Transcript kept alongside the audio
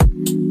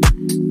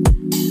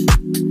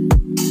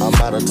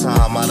out of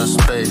time, out of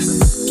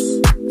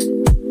space.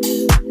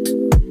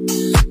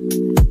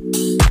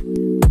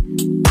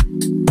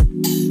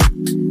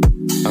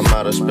 I'm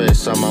out of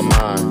space on my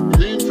mind.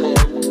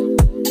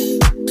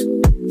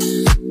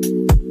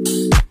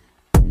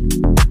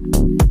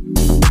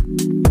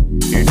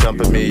 You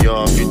dumping me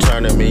off, you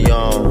turning me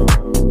on.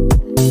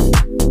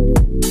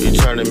 You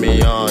turning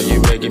me on,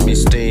 you making me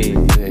steam.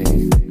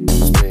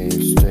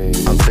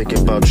 I'm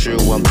thinking about you,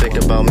 I'm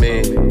thinking about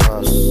me.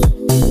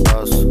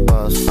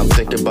 I'm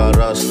thinking about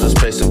us, the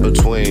space in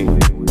between.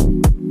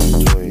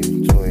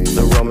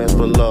 The romance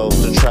below,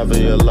 the travel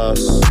your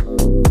lust.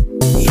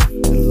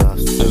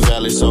 The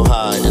valley so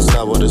high, it's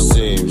not what it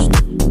seems.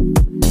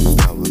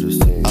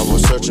 I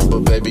was searching,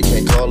 but baby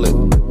can't call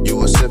it. You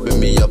were sipping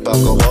me up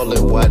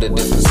alcoholic. Why they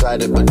dip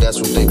inside it, but that's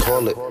what they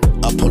call it.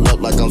 I pull up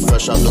like I'm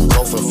fresh out the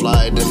coffin.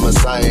 Fly it in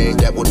Messiah,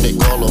 ain't that what they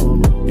call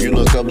them? You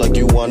look up like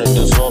you wanted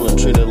this rollin.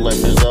 Treat it like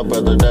this up,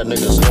 brother, that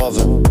nigga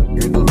starvin.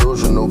 You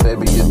delusional,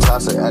 baby, you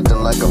tossing.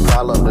 Acting like a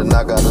problem, then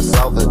I gotta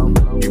solve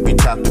it. You be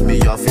topping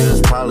me off, yeah,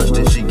 it's polished.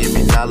 Then she give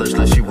me knowledge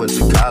like she went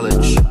to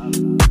college.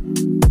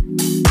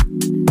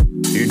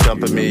 You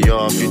dumping me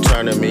off, you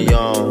turning me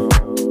on.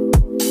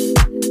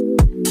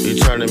 You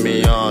turning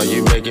me on,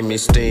 you making me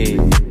steam.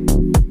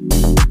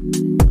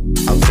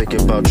 I'm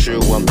thinking about you,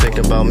 I'm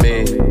thinking about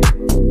me.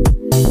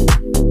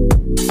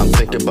 I'm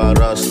thinking about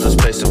us, the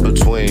space in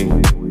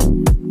between.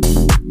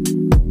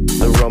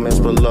 The romance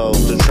below,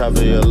 the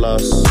travel your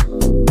lust.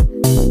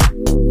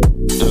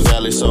 The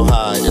valley so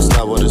high, it's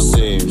not what it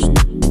seems.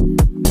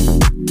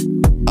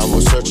 I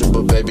was searching,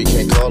 but baby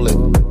can't call it.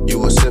 You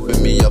were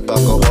sipping me up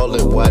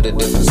alcoholic. Why they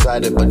dip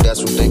inside it, but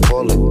that's what they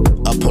call it.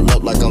 I pull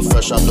up like I'm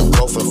fresh out the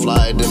coffin.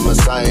 Fly it in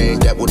Messiah,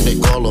 ain't that what they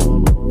call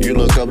them? You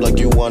look up like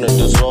you wanted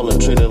this rollin.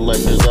 Treat it like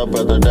this up,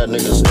 brother, that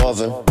nigga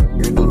starvin.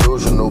 You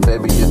delusional,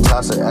 baby, you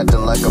tossing.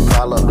 Acting like a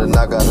problem, then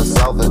I gotta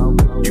solve it.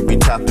 You be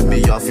topping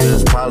me off, yeah,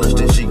 it's polished.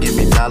 Then she give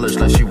me knowledge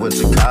like she went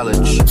to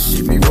college.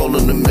 She be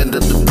rolling them in the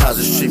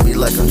deposits. Treat me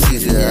like I'm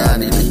cheesy, yeah, I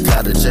need a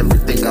cottage.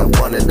 Everything I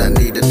wanted, I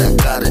needed, I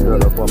got it.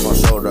 Girl up on my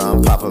shoulder,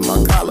 I'm popping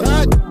my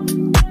collar.